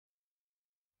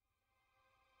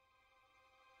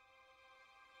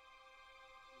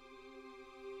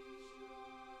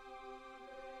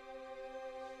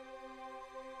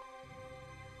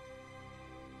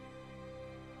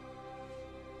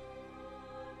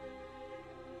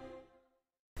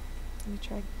Let me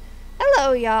try.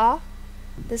 Hello, y'all.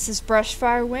 This is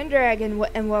Brushfire Wyndragon,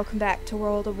 and welcome back to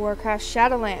World of Warcraft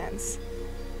Shadowlands.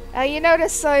 You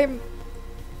notice I'm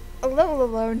a little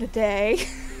alone today.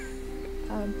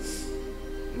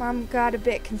 Mom got a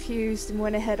bit confused and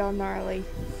went ahead on Gnarlie.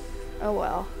 Oh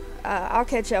well. I'll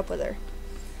catch up with her.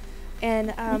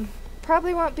 And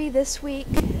probably won't be this week,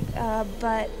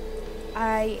 but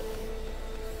I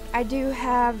do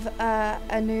have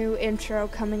a new intro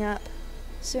coming up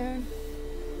soon,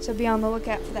 so be on the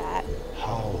lookout for that.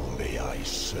 How may I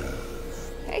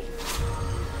serve? Hey.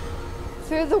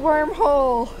 Through the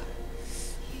wormhole.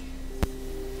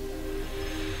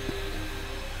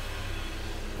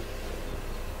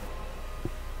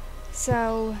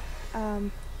 So,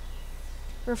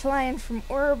 we're flying from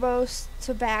Oribos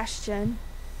to Bastion.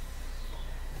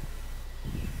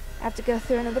 I have to go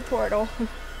through another portal.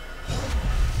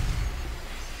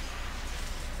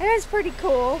 And it's pretty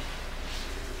cool.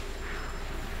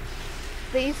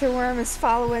 The ether worm is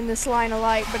following this line of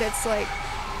light, but it's like,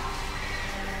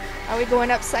 are we going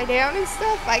upside down and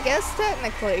stuff? I guess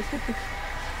technically.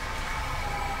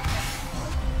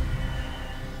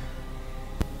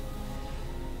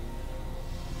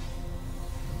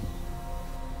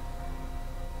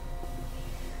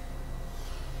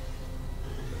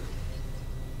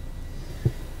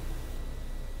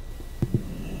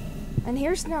 And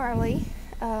here's Gnarlie,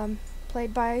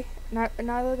 played by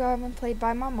Gnarlie the Goblin, played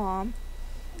by my mom.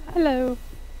 Hello.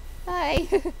 Hi.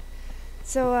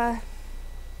 So,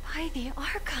 By the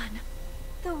Archon.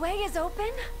 The way is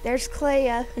open? there's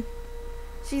Clea.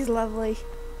 She's lovely.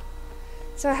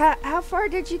 So, how far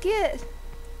did you get?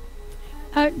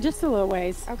 Just a little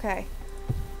ways. Okay.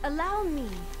 Allow me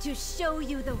to show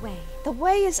you the way. The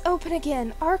way is open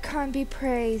again. Archon be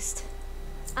praised.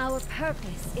 Our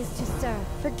purpose is to serve.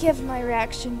 Forgive my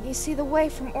reaction. You see, the way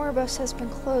from Oribos has been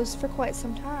closed for quite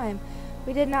some time.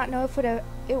 We did not know if it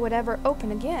would ever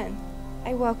open again.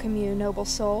 I welcome you, noble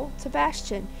soul, to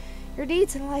Bastion. Your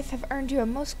deeds in life have earned you a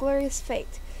most glorious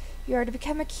fate. You are to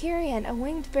become a Kyrian, a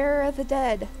winged bearer of the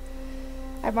dead.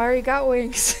 I've already got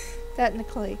wings,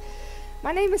 technically.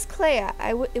 My name is Clea.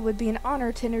 It would be an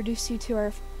honor to introduce you to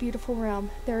our beautiful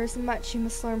realm. There is much you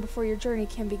must learn before your journey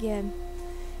can begin.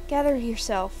 Gather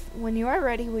yourself. When you are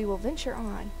ready, we will venture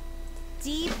on.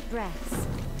 Deep breaths.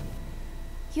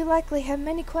 You likely have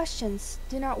many questions.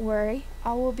 Do not worry.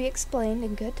 All will be explained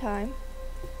in good time.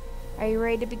 Are you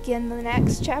ready to begin the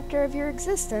next chapter of your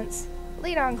existence?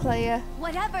 Lead on, Clea.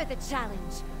 Whatever the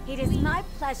challenge, it is my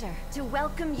pleasure to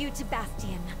welcome you to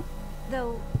Bastion.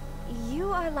 Though,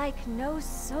 you are like no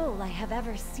soul I have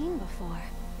ever seen before.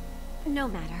 No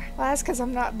matter. Well, that's because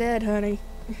I'm not dead, honey.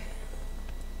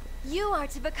 You are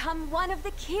to become one of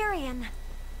the Kyrian.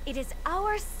 It is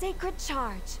our sacred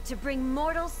charge to bring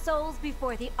mortal souls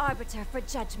before the Arbiter for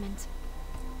judgment.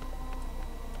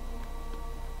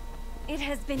 It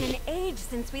has been an age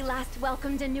since we last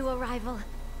welcomed a new arrival.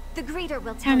 The greeter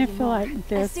will tell you Feel more like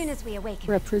this as soon as we awaken.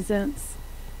 represents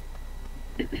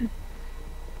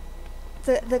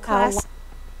The class...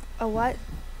 A what?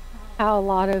 how a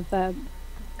lot of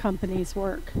companies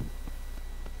work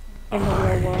in the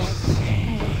real world.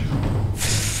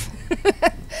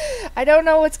 I don't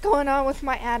know what's going on with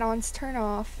my add-ons. Turn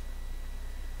off.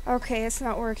 Okay, it's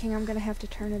not working. I'm gonna have to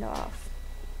turn it off.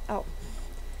 Oh.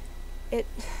 It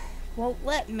won't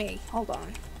let me. Hold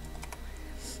on.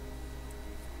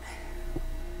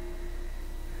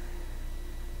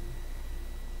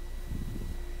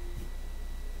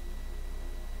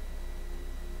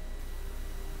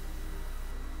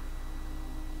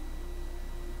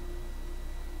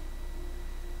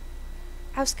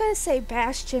 I was gonna say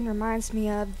Bastion reminds me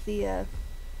of the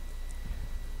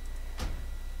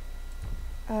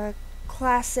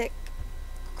classic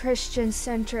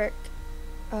Christian-centric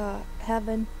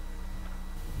heaven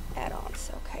add-ons.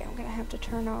 Okay, I'm gonna have to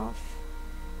turn off.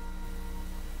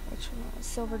 Which one?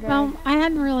 Silver Dragon. Well, I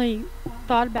hadn't really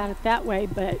thought about it that way,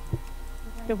 but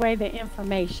the way the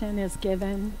information is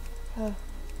given,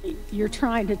 you're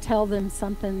trying to tell them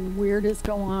something weird is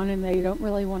going on, and they don't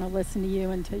really want to listen to you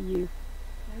until you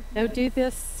go do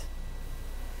this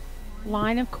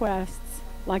line of quests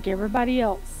like everybody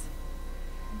else.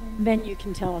 Then you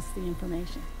can tell us the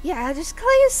information. Yeah, just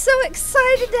Clay is so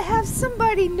excited to have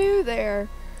somebody new there.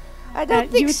 I don't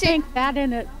think you would she... think that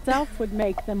in itself would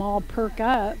make them all perk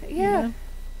up. Yeah. You know?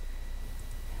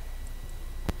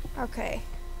 Okay.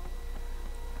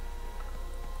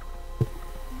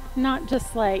 Not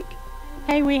just like,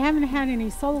 hey, we haven't had any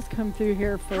souls come through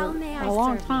here for How may I a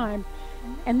long serve you? time.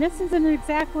 And this isn't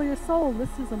exactly a soul. This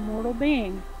is a mortal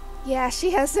being. Yeah,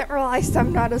 she hasn't realized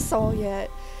I'm not a soul yet.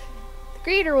 The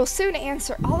greeter will soon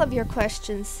answer all of your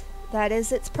questions. That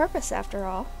is its purpose, after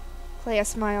all. Clea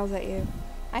smiles at you.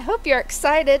 I hope you're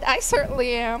excited. I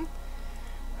certainly am.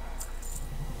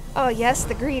 Oh yes,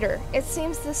 the greeter. It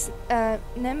seems this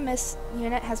Nemesis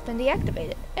unit has been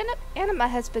deactivated. Anima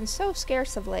has been so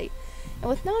scarce of late, and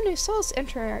with no new souls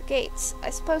entering our gates, I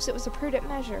suppose it was a prudent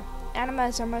measure. Anima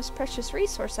is our most precious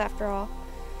resource, after all.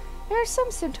 There are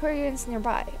some centurions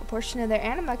nearby. A portion of their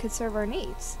anima could serve our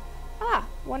needs. Ah,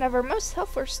 one of our most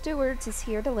helpful stewards is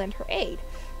here to lend her aid.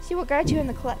 She will guide you in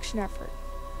the collection effort.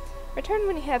 Return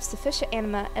when you have sufficient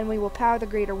anima, and we will power the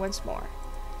greeter once more.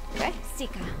 Okay?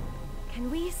 Sika, can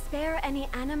we spare any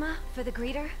anima for the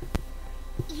greeter?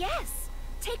 Yes,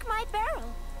 take my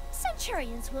barrel.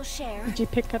 Centurions will share. Did you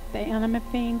pick up the anima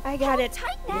thing? I got it.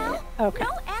 Tight now. Okay.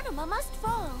 No anima must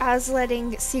fall. I was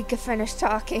letting Sika finish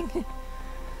talking.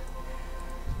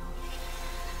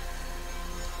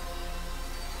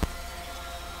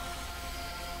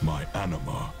 My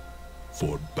anima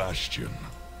for Bastion.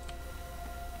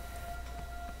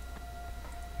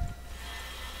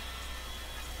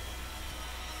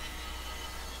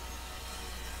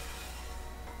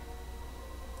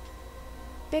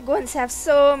 Big ones have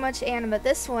so much anima.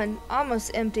 This one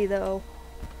almost empty though.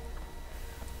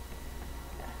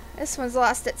 This one's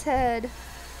lost its head.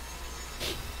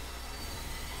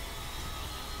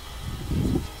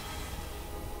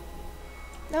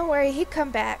 Don't worry, he'll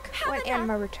come back when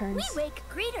anima returns. We wake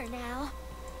greeter now.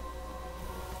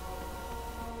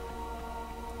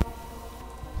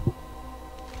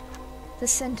 The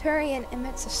centurion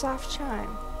emits a soft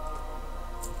chime.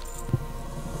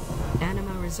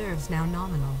 Anima reserves now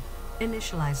nominal.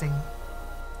 Initializing.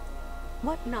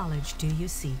 What knowledge do you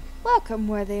seek? Welcome,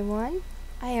 worthy one.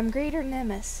 I am Greater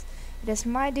Nemesis. It is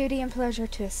my duty and pleasure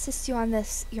to assist you on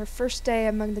this, your first day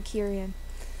among the Kyrian.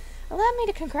 Allow me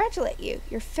to congratulate you.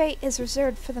 Your fate is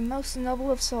reserved for the most noble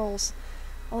of souls.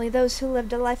 Only those who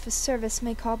lived a life of service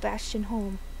may call Bastion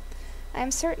home. I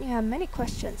am certain you have many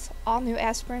questions. All new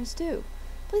aspirants do.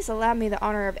 Please allow me the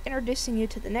honor of introducing you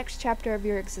to the next chapter of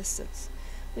your existence.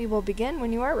 We will begin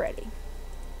when you are ready.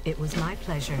 It was my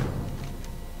pleasure.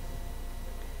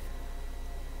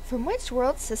 From which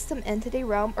world, system, entity,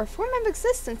 realm, or form of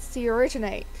existence do you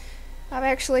originate? I'm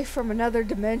actually from another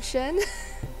dimension,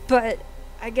 but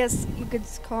I guess you could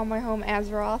call my home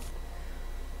Azeroth.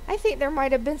 I think there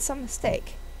might have been some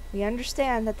mistake. We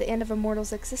understand that the end of a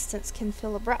mortal's existence can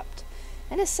feel abrupt,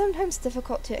 and is sometimes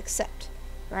difficult to accept.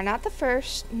 You are not the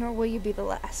first, nor will you be the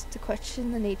last, to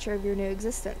question the nature of your new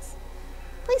existence.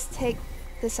 Please take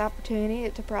this opportunity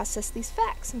to process these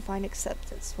facts and find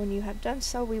acceptance. When you have done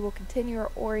so, we will continue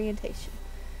our orientation.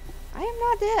 I am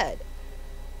not dead.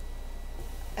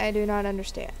 I do not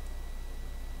understand.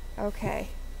 Okay.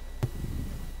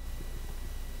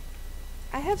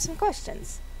 I have some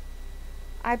questions.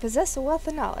 I possess a wealth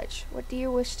of knowledge. What do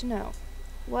you wish to know?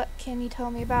 What can you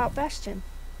tell me about Bastion?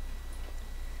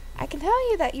 I can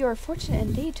tell you that you are fortunate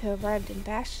indeed to have arrived in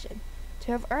Bastion.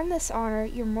 To have earned this honor,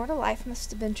 your mortal life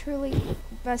must have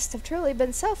truly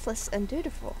been selfless and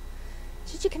dutiful.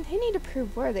 Should you continue to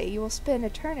prove worthy, you will spend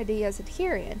eternity as a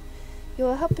Kyrian. You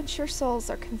will help ensure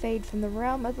souls are conveyed from the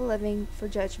realm of the living for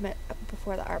judgment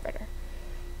before the Arbiter.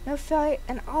 No fight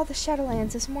in all the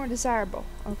Shadowlands is more desirable.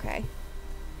 Okay.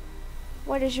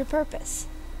 What is your purpose?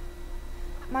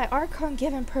 My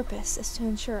Archon-given purpose is to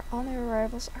ensure all new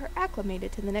arrivals are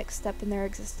acclimated to the next step in their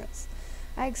existence.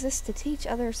 I exist to teach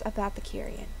others about the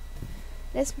Kyrian.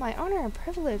 It is my honor and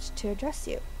privilege to address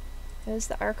you. Who is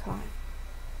the Archon?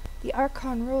 The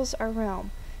Archon rules our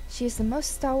realm. She is the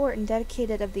most stalwart and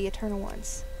dedicated of the Eternal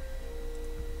Ones.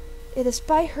 It is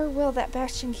by her will that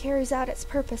Bastion carries out its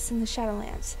purpose in the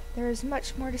Shadowlands. There is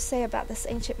much more to say about this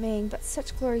ancient being, but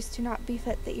such glories do not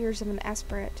befit the ears of an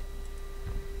aspirant.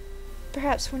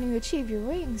 Perhaps when you achieve your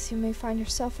wings, you may find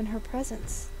yourself in her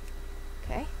presence.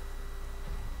 Okay.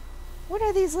 What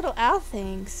are these little owl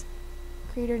things?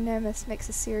 Greater Nemesis makes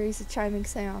a series of chiming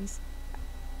sounds.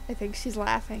 I think she's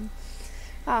laughing.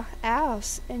 Ah,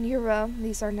 owls. In your realm,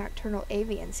 these are nocturnal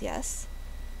avians, yes?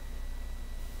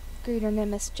 Greater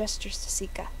Nemesis gestures to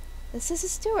Sika. This is a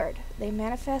steward. They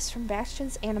manifest from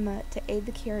Bastion's anima to aid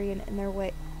the Kyrian in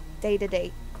their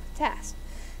day-to-day tasks.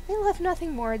 They love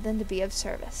nothing more than to be of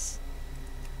service.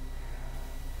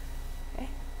 Okay.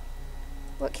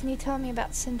 What can you tell me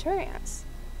about centurions?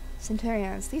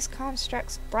 Centurions, these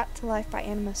constructs brought to life by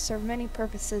anima, serve many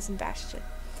purposes in Bastion.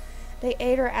 They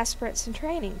aid our aspirants in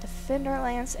training, defend our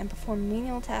lands, and perform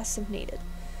menial tasks if needed.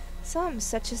 Some,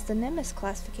 such as the Nemesis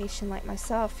classification like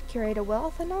myself, curate a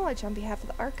wealth of knowledge on behalf of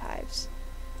the archives.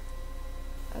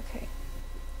 Okay.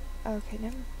 Okay,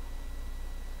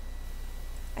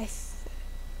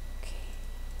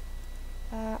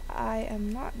 I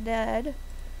am not dead.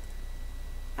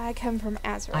 I come from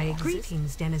Azeroth.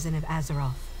 Greetings, denizen of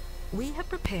Azeroth. We have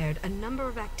prepared a number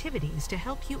of activities to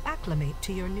help you acclimate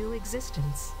to your new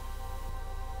existence.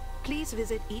 Please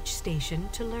visit each station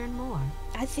to learn more.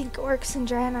 I think orcs and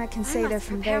Draenei can say they're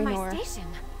from prepare my Vaynor. station.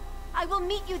 I will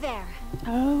meet you there.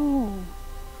 Oh.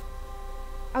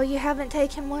 Oh, you haven't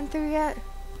taken one through yet?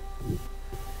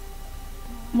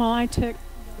 Well, I took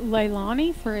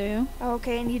Leilani through. Oh,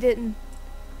 okay, and you didn't.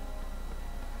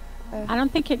 I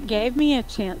don't think it gave me a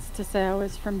chance to say I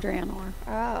was from Draenor.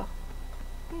 Oh.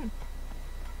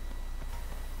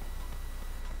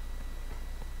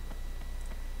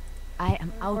 I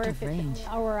am out of range.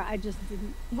 Or I just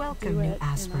didn't. Welcome, do new it, and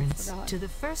I aspirants, forgot. to the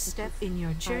first step in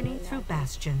your journey through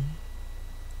Bastion.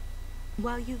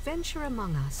 While you venture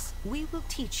among us, we will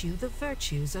teach you the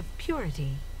virtues of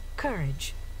purity,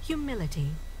 courage, humility,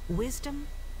 wisdom,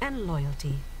 and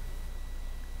loyalty.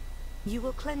 You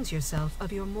will cleanse yourself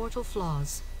of your mortal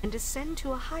flaws and ascend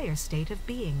to a higher state of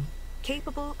being,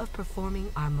 capable of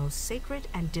performing our most sacred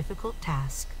and difficult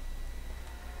task.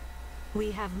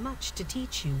 We have much to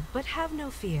teach you, but have no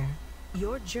fear.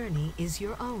 Your journey is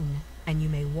your own, and you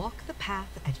may walk the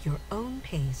path at your own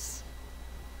pace.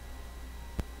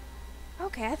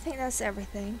 Okay, I think that's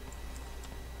everything.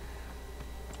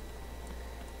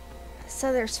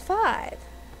 So there's 5.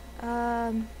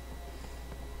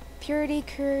 Purity,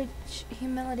 courage,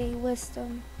 humility,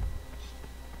 wisdom,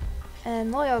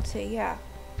 and loyalty, yeah.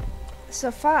 So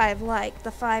 5, like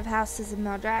the 5 houses of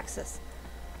Maldraxxus.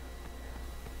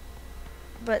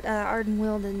 But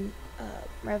Ardenweald and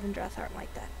Revendreth aren't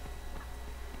like that.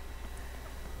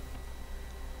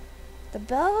 The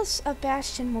bells of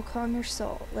Bastion will calm your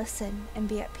soul. Listen and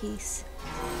be at peace.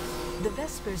 The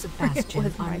Vespers of Bastion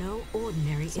With are my no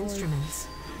ordinary sword. instruments.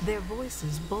 Their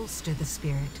voices bolster the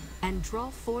spirit and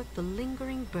draw forth the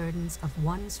lingering burdens of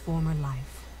one's former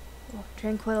life. Oh,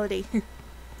 tranquility.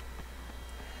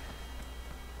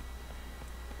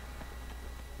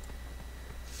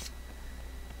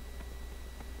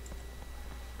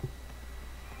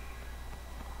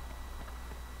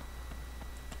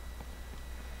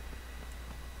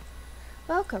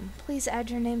 Welcome. Please add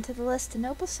your name to the list of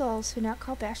noble souls who now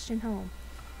call Bastion home.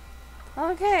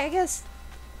 Okay, I guess.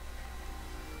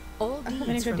 All gonna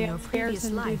deeds go from your downstairs previous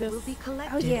and do life this. will be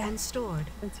collected Oh, yeah. and stored.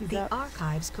 Let's use The that.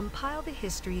 archives compile the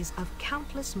histories of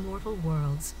countless mortal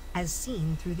worlds as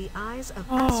seen through the eyes of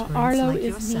Oh, aspirants Arlo like is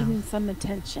yourself. needing some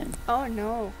attention. Oh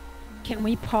no. Can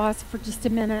we pause for just a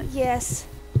minute? Yes.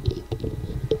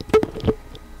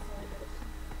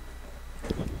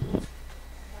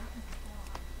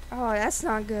 Oh, that's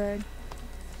not good.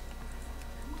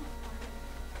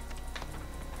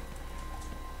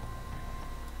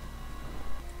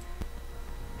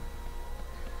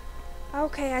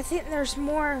 Okay, I think there's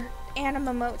more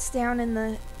anima motes down in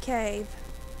the cave.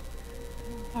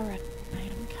 Alright, I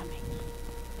am coming.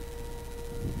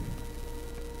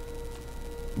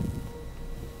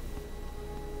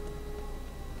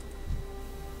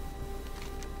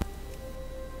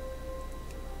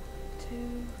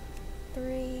 Two,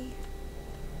 three.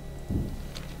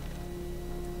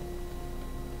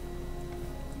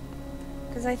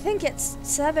 Because I think it's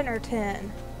 7 or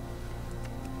 10.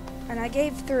 And I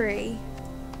gave 3.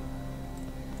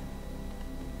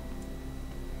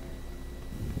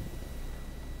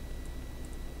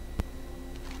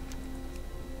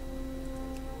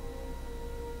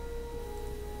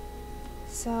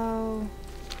 So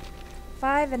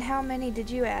 5, and how many did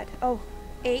you add? Oh,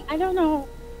 8. I don't know.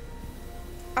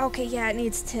 Okay, yeah, it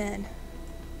needs 10.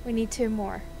 We need 2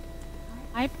 more.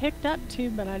 I picked up 2,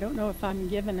 but I don't know if I'm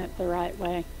giving it the right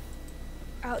way.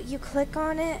 Oh, you click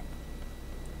on it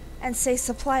and say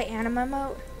supply anima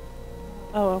mote.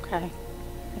 Oh, okay.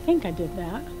 I think I did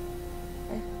that.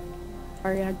 Okay.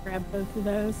 Sorry, I grabbed both of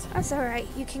those. That's alright.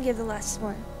 You can give the last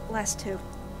 2.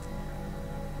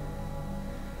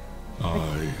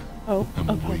 I Oh, am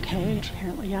okay. awakened.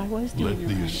 Apparently I was Let doing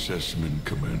the it right. assessment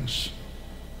commence.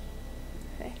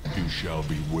 Okay. You shall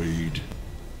be weighed.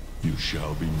 You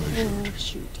shall be Oh, measured.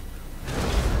 shoot.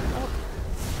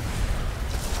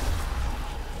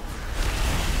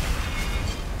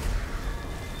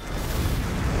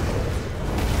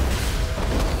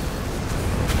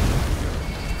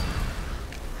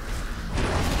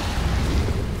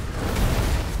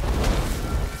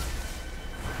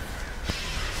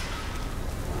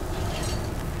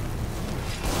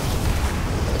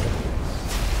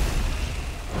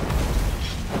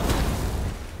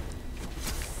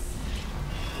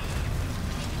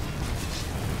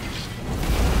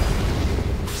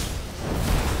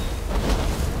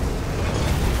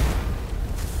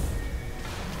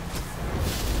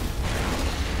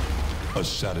 A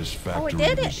satisfactory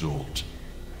did it. result.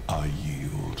 I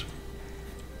yield.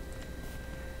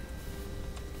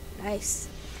 Nice.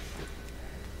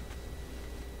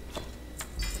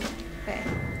 Okay.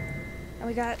 And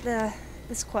we got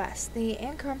this quest. The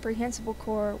incomprehensible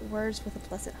core whirs with a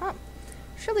pleasant hum.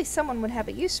 Surely someone would have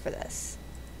a use for this.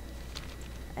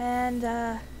 And,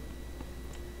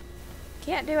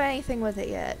 can't do anything with it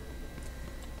yet.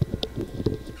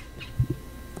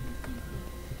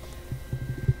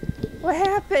 What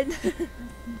happened?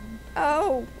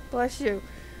 Oh, bless you.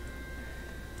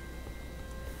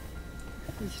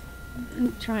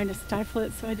 I'm trying to stifle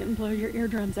it so I didn't blow your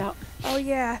eardrums out. Oh,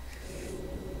 yeah.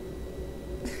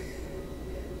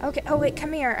 Okay, oh wait,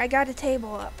 come here. I got a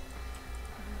table up.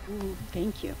 Ooh,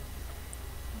 thank you.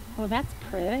 Oh, that's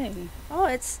pretty. Oh,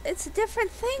 it's a different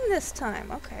thing this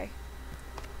time. Okay.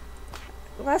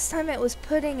 Last time it was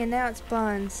pudding and now it's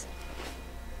buns.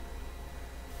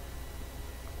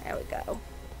 There we go.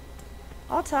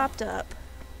 All topped up.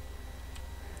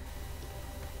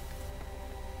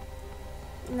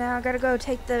 Now I gotta go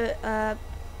take the,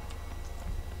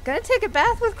 gonna take a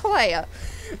bath with Kalea.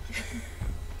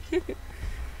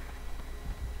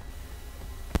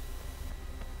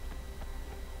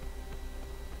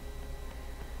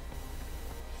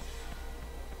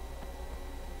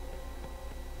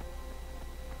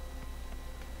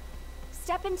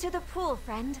 Step into the pool,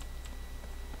 friend.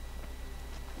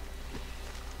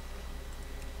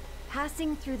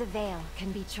 Passing through the veil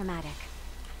can be traumatic.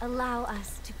 Allow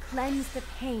us to cleanse the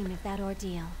pain of that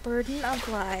ordeal. Burden of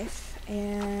life,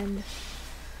 and...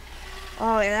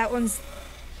 oh, yeah, that one's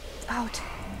out.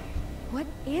 What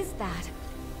is that?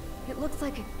 It looks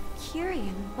like a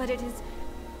Kyrian, but it is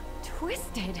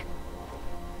twisted.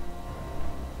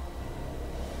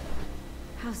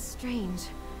 How strange.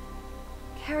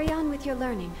 Carry on with your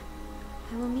learning.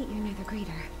 I will meet you near the greeter.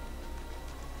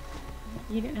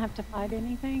 You didn't have to fight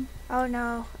anything? Oh,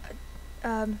 no.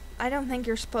 I don't think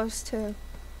you're supposed to.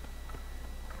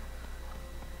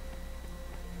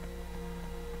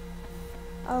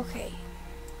 Okay.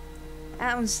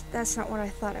 That's not what I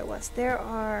thought it was. There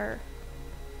are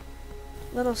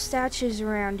little statues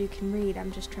around you can read.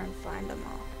 I'm just trying to find them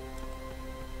all.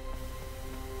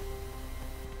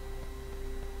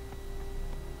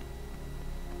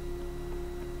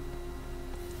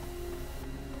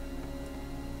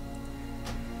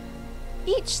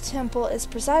 Each temple is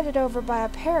presided over by a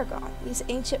paragon. These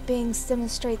ancient beings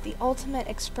demonstrate the ultimate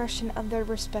expression of their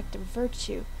respective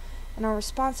virtue, and are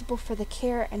responsible for the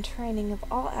care and training of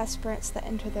all aspirants that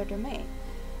enter their domain.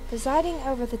 Presiding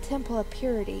over the Temple of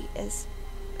Purity is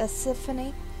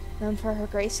Persephone, known for her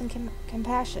grace and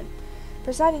compassion.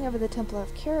 Presiding over the Temple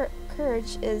of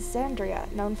Courage is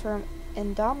Xandria, known for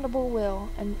indomitable will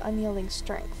and unyielding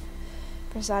strength.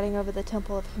 Presiding over the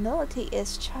Temple of Humility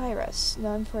is Chiros,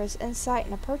 known for his insight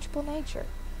and approachable nature.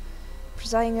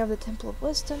 Presiding over the Temple of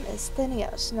Wisdom is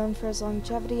Thenios, known for his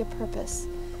longevity of purpose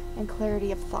and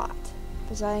clarity of thought.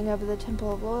 Presiding over the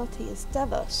Temple of Loyalty is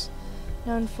Devos,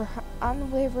 known for her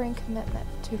unwavering commitment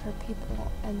to her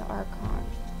people and the Archon.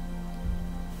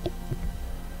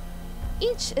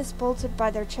 Each is bolted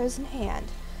by their chosen hand,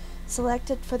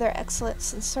 selected for their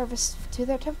excellence in service to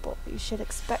their temple. You should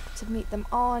expect to meet them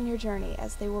all on your journey,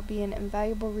 as they will be an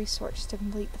invaluable resource to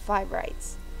complete the 5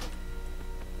 rites.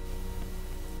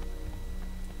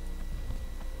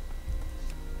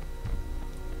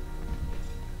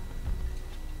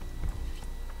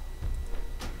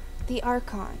 The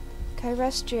Archon,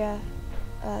 Kyrestria,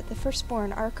 the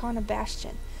firstborn Archon of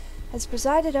Bastion, has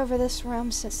presided over this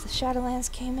realm since the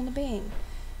Shadowlands came into being.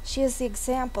 She is the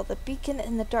example, the beacon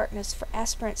in the darkness for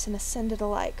aspirants and ascended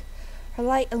alike. Her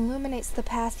light illuminates the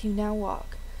path you now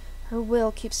walk. Her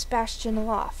will keeps Bastion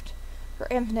aloft. Her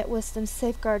infinite wisdom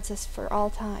safeguards us for all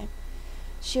time.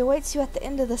 She awaits you at the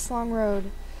end of this long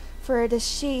road, for it is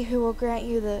she who will grant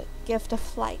you the gift of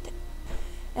flight.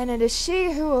 And it is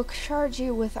she who will charge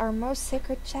you with our most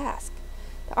sacred task.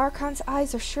 The Archon's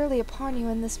eyes are surely upon you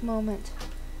in this moment.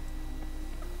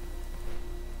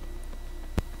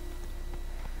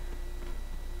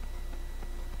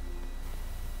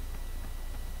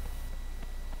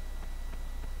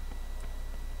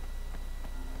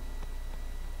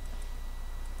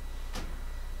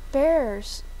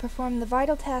 Bearers perform the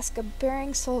vital task of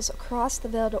bearing souls across the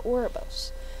veil to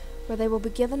Oribos, where they will be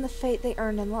given the fate they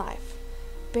earned in life.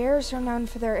 Bearers are known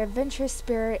for their adventurous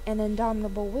spirit and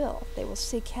indomitable will. They will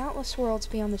see countless worlds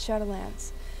beyond the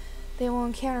Shadowlands. They will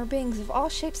encounter beings of all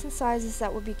shapes and sizes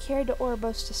that will be carried to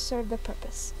Oribos to serve their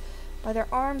purpose. By their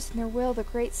arms and their will, the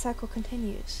great cycle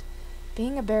continues.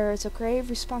 Being a bearer is a grave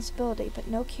responsibility, but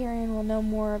no carrion will know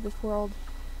more of the world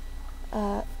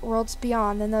worlds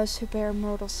beyond than those who bear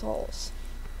mortal souls.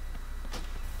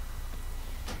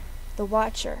 The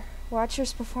Watcher.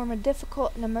 Watchers perform a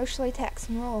difficult and emotionally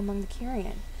taxing role among the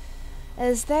Kyrian. It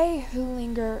is they who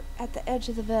linger at the edge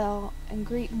of the veil and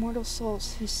greet mortal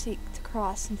souls who seek to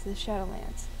cross into the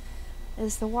Shadowlands. It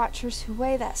is the Watchers who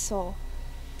weigh that soul,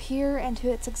 peer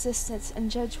into its existence,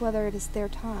 and judge whether it is their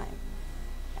time.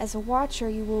 As a Watcher,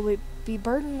 you will be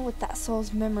burdened with that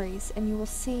soul's memories, and you will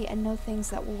see and know things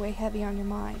that will weigh heavy on your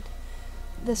mind.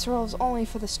 This role is only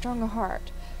for the strong of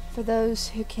heart, for those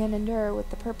who can endure with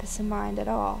the purpose in mind at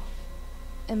all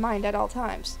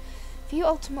times. Few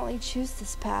ultimately choose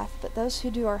this path, but those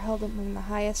who do are held in the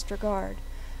highest regard.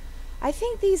 I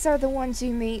think these are the ones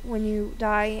you meet when you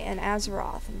die in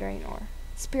Azeroth and Draenor.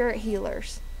 Spirit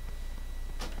healers.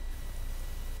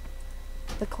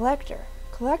 The Collector.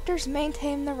 Collectors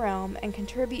maintain the realm and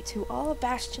contribute to all of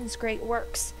Bastion's great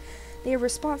works. They are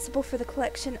responsible for the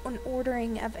collection and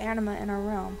ordering of anima in our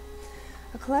realm.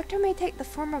 A collector may take the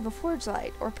form of a forge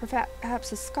light, or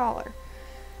perhaps a scholar.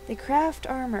 They craft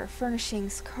armor,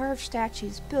 furnishings, carve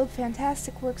statues, build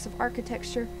fantastic works of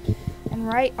architecture, and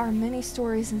write our many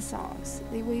stories and songs.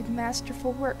 They weave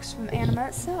masterful works from anima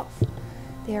itself.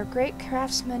 They are great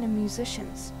craftsmen and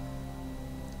musicians.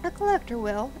 A collector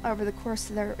will, over the course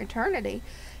of their eternity,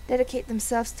 dedicate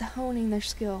themselves to honing their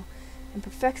skill and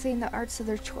perfecting the arts of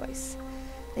their choice.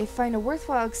 They find a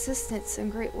worthwhile existence in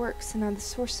great works and are the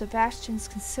source of Bastion's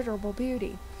considerable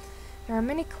beauty. There are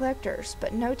many collectors,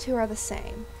 but no two are the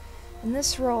same. In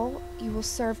this role, you will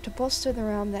serve to bolster the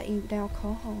realm that you now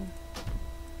call home.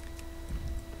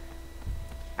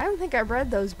 I don't think I've read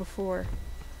those before.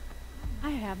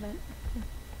 I haven't.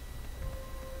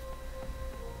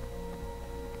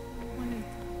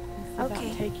 It's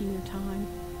about taking your time.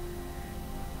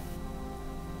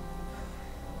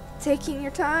 Taking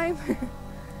your time?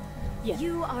 Yes.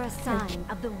 You are a sign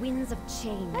of the winds of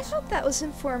change. I hope that was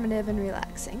informative and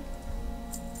relaxing.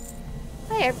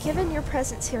 I have given your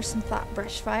presence here some thought,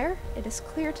 Brushfire. It is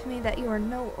clear to me that you are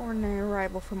no ordinary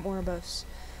arrival from Oribos.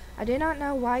 I do not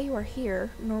know why you are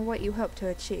here, nor what you hope to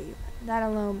achieve. That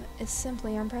alone is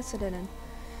simply unprecedented.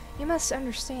 You must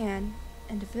understand,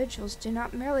 individuals do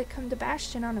not merely come to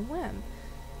Bastion on a whim.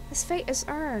 This fate is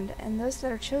earned, and those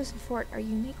that are chosen for it are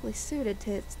uniquely suited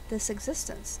to this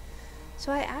existence.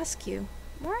 So I ask you,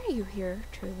 why are you here,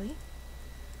 truly?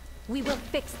 We will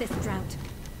fix this drought.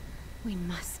 We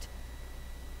must.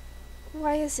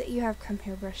 Why is it you have come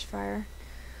here, Brushfire?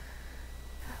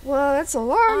 Well, that's a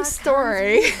long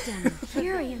story.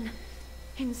 Kyrian,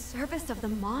 in service of the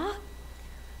Maw?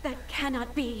 That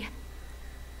cannot be.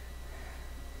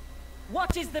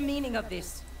 What is the meaning of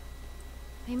this?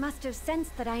 They must have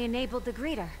sensed that I enabled the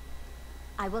greeter.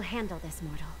 I will handle this,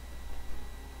 mortal.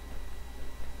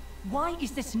 Why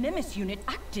is this Nemesis unit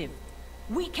active?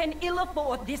 We can ill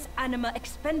afford this anima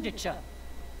expenditure.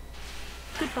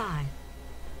 Goodbye.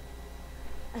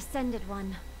 Ascended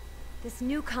One, this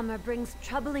newcomer brings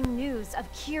troubling news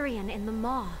of Kyrian in the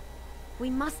Maw. We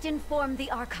must inform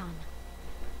the Archon.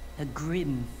 A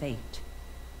grim fate.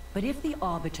 But if the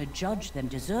Arbiter judge them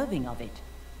deserving of it,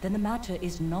 then the matter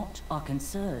is not our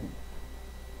concern.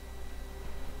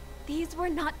 These were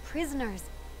not prisoners,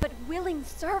 but willing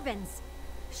servants.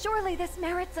 Surely this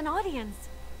merits an audience.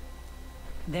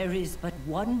 There is but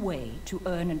one way to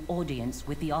earn an audience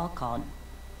with the Archon.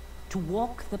 To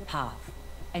walk the path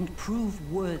and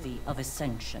prove worthy of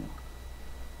ascension.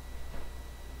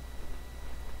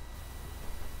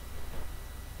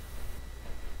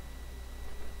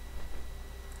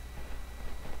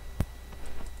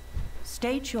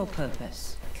 State your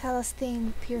purpose.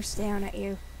 Calistine pierced down at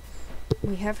you.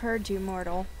 We have heard you,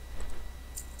 mortal.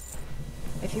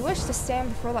 If you wish to stand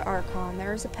before the Archon,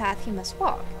 there is a path you must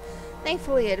walk.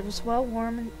 Thankfully, it was well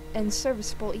worn and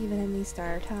serviceable even in these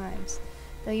dire times.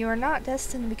 Though you are not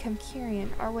destined to become Kyrian,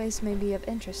 our ways may be of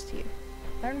interest to you.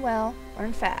 Learn well,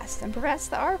 learn fast, and perhaps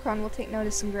the Archon will take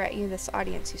notice and grant you this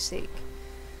audience you seek.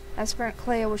 Aspirant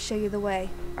Clea will show you the way.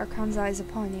 Archon's eyes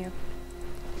upon you.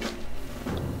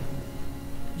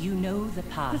 You know the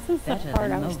path This is the better part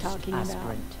than I was most, talking about.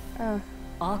 aspirant.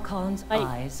 Archon's Like,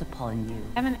 eyes upon you.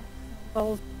 Haven't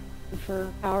souls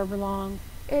for however long,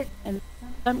 and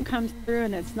something comes through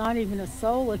and it's not even a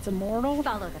soul, it's a mortal.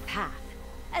 Follow the path.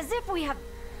 As if we have...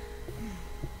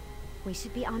 We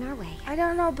should be on our way. I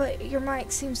don't know, but your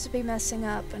mic seems to be messing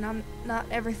up, and not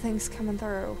everything's coming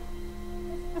through.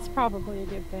 That's probably a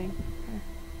good thing.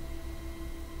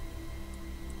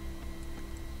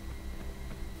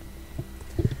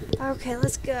 Okay,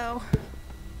 let's go.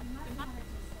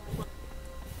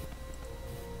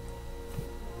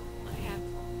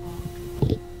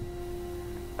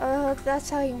 if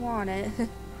that's how you want it.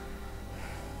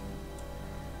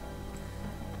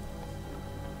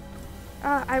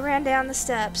 I ran down the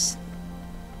steps.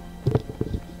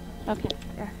 Okay.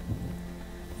 Yeah.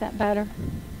 Is that better?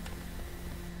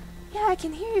 Yeah, I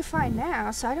can hear you fine now,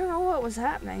 so I don't know what was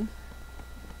happening.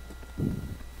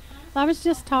 I was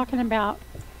just talking about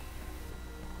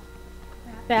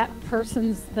that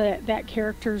that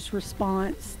character's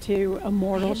response to a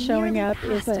mortal showing up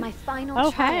isn't. My final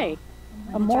Oh, trial hey,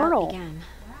 when a the drought mortal. began.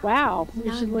 Wow, we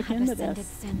should None look have into ascended this.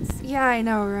 since. Yeah, I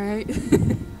know, right?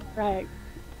 Right.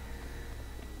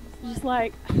 Just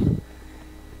like,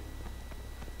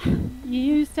 you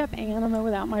used up anima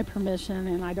without my permission,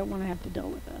 and I don't want to have to deal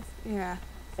with this, Yeah.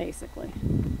 basically.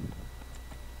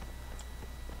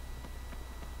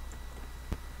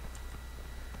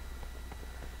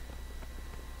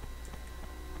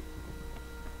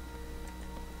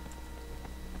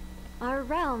 Our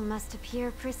realm must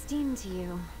appear pristine to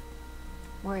you.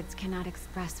 Words cannot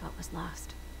express what was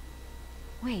lost.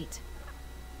 Wait.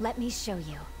 Let me show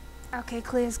you. Okay,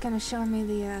 Clea's gonna show me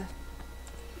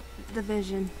the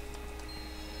vision.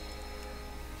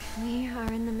 We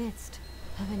are in the midst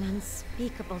of an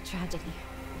unspeakable tragedy.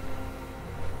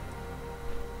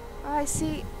 Oh, I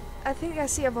think I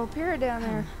see a Vampira down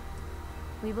there.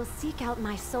 We will seek out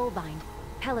my soulbind,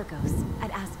 Pelagos, at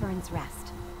Aspirin's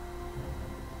Rest.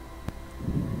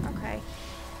 Okay.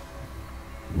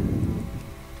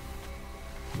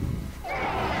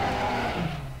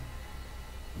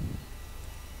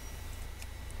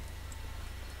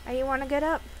 Oh, you want to get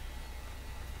up?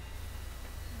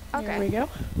 Okay. There we go.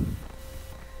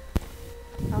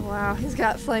 Oh wow, he's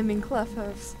got flaming clef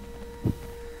hooves.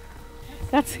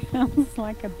 That sounds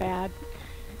like a bad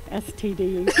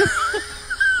STD.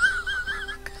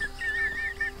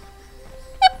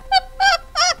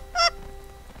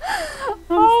 I'm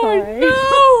sorry.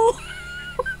 No!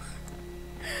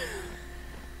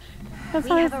 That's We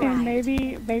why I have was saying arrived.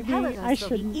 maybe Pelagos I will be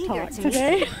shouldn't eager talk to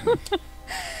today.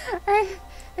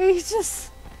 He's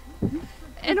just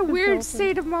in a weird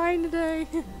state of mind today.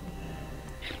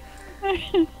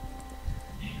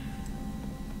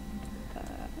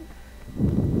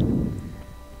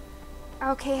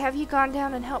 Okay, have you gone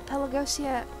down and helped Pelagos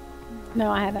yet?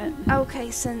 No, I haven't. Okay,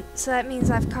 so that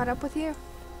means I've caught up with you?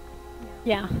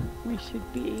 Yeah, we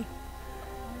should be.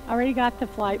 I already got the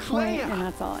flight point, Clea! and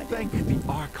that's all I did. Thank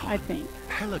the Archon. I think.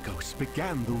 Pelagos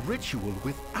began the ritual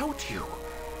without you.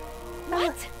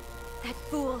 What? That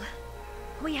fool.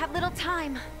 We have little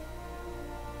time.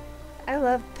 I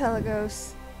love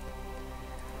Pelagos.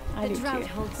 I The do drought too.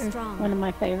 holds They're strong. one of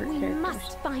my favorite We characters.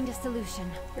 must find a solution.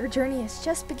 Your journey is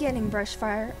just beginning,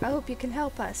 Brushfire. I hope you can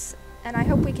help us, and I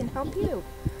hope we can help you.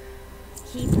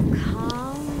 Keep a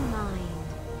calm mind.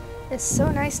 It's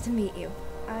so nice to meet you.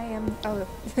 I am a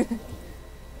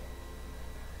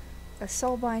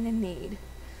soulbind in need.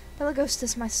 Pelagos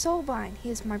is my soulbind. He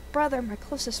is my brother, my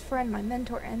closest friend, my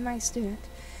mentor, and my student.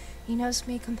 He knows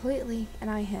me completely, and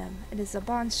I him. It is a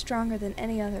bond stronger than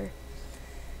any other.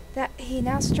 That he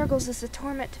now struggles is a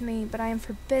torment to me, but I am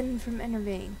forbidden from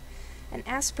intervening. An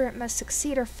aspirant must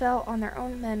succeed or fail on their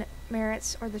own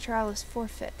merits, or the trial is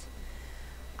forfeit.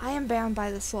 I am bound by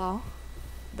this law,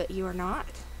 but you are not.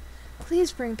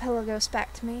 Please bring Pelagos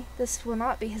back to me. This will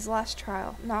not be his last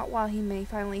trial, not while he may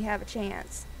finally have a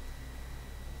chance.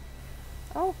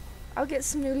 Oh, I'll get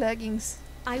some new leggings.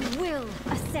 I will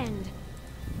ascend.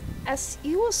 As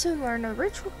you will soon learn, a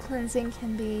ritual cleansing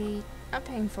can be a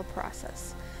painful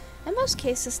process. In most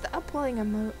cases, the upwelling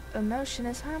emotion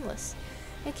is harmless.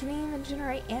 It can even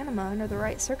generate anima under the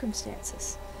right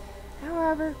circumstances.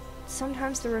 However,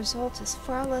 sometimes the result is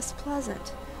far less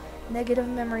pleasant. Negative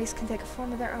memories can take a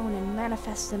form of their own and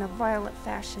manifest in a violent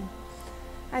fashion.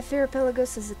 I fear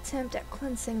Pelagos' attempt at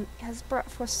cleansing has brought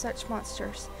forth such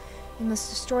monsters. You must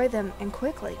destroy them, and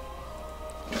quickly.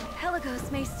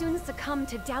 Pelagos may soon succumb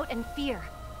to doubt and fear.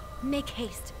 Make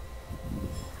haste.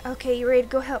 Okay, you ready to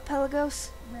go help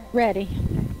Pelagos? Ready.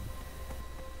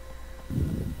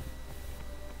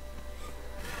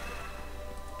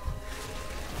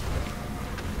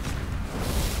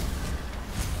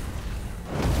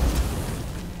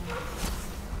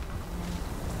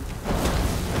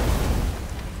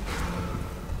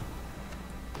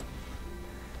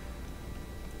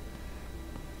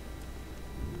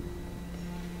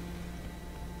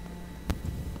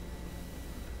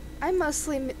 I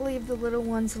mostly leave the little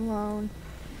ones alone.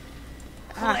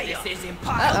 This is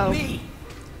impossible. Me.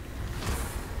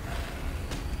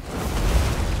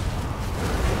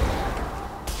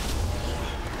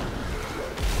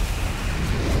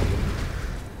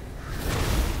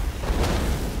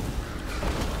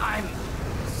 I'm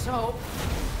so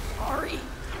sorry.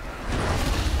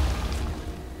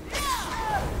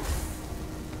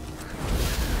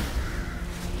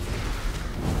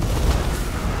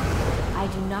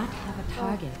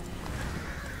 target.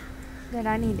 Then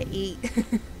I need to eat.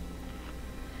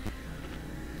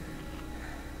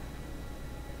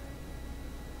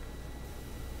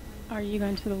 Are you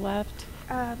going to the left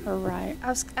or right?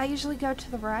 I usually go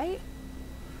to the right.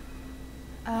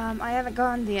 I haven't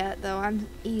gone yet though. I'm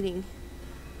eating.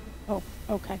 Oh,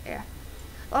 okay. Yeah.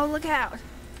 Oh, look out!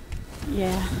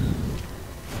 Yeah.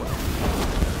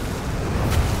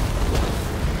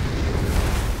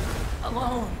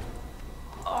 Alone.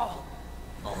 Oh,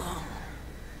 alone.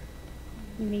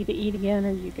 You need to eat again, or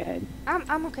are you good?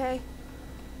 I'm okay.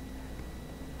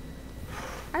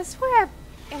 I swear I've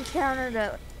encountered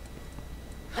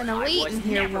an elite in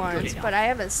here once, but I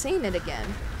haven't seen it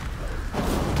again.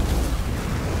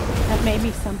 That may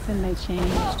be something they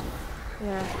changed.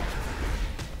 Yeah.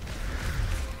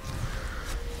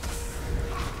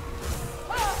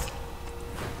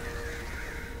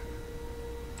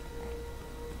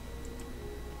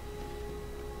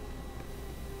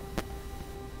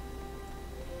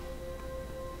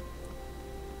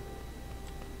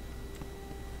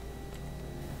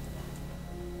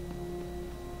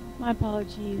 My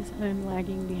apologies, I'm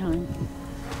lagging behind.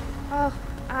 Oh,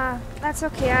 that's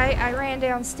okay. I ran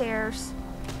downstairs.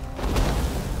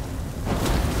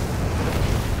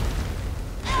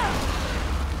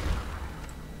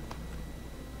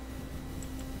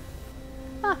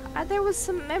 There was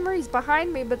some memories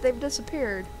behind me, but they've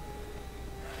disappeared.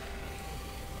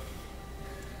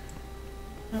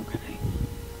 Okay.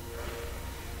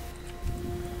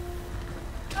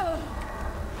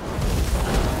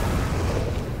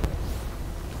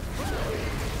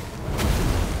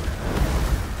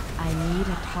 I need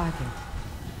a target.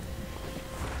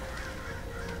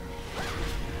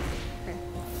 Okay.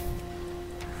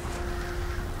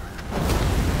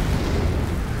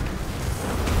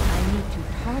 I need to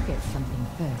target something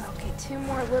first. Okay, 2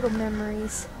 more little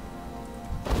memories.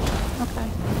 Okay.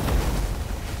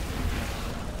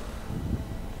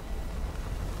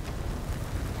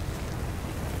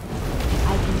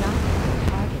 I do not have a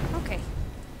target. Okay.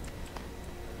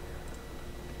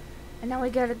 And now we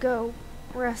gotta go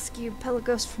rescue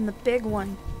Pelagos from the big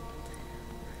one.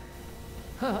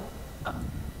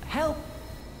 Help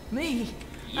me.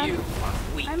 You are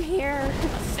weak. I'm here.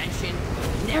 Ascension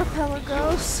Poor never.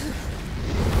 Pelagos.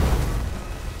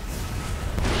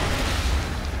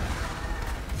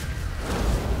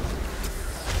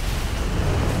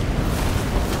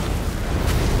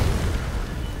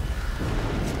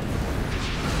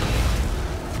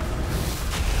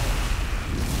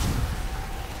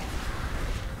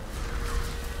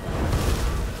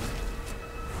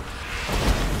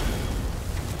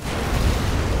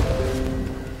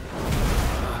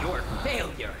 Your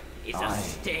failure is a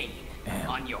stain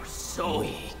on your soul.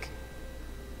 Weak.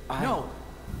 No!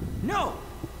 No!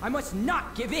 I must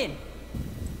not give in!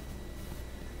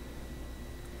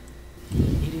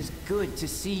 It is good to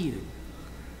see you.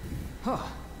 Huh.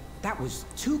 That was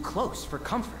too close for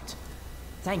comfort.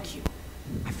 Thank you.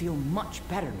 I feel much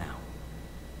better now.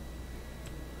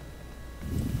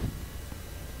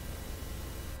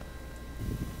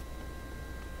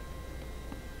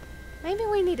 Maybe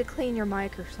we need to clean your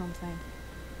mic or something.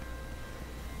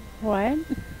 What?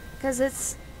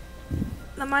 Because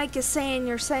the mic is saying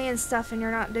you're saying stuff and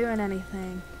you're not doing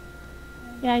anything.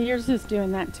 Yeah, yours is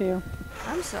doing that too.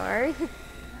 I'm sorry.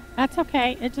 That's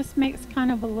okay. It just makes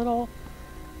kind of a little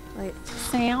Like,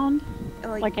 sound,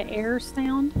 like an air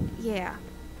sound. yeah.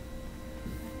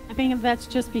 I think that's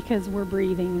just because we're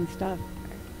breathing and stuff.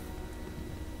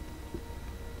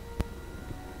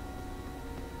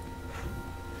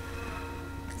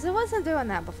 Because it wasn't doing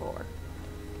that before.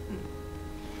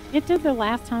 It did the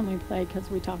last time we played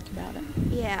because we talked about it.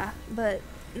 Yeah, but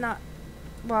not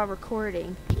while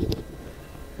recording.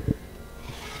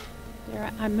 There,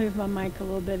 I moved my mic a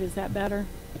little bit. Is that better?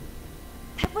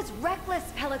 That was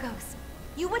reckless, Pelagos.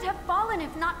 You would have fallen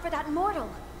if not for that mortal.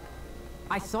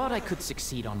 I thought I could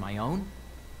succeed on my own,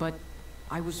 but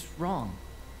I was wrong.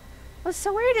 What's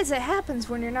so weird is it happens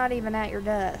when you're not even at your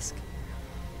desk.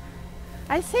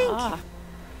 I think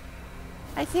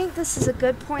this is a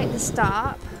good point to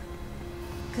stop.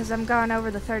 Because I'm gone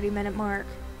over the 30-minute mark.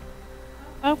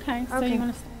 Okay, so Okay. you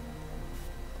want to...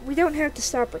 We don't have to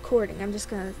stop recording. I'm just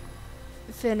going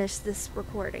to finish this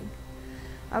recording.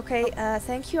 Okay,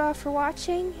 thank you all for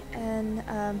watching. And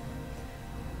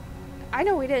I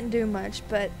know we didn't do much,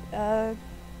 but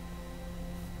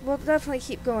we'll definitely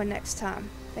keep going next time.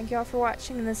 Thank you all for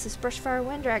watching. And this is Brushfire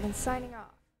Wyndragon signing off.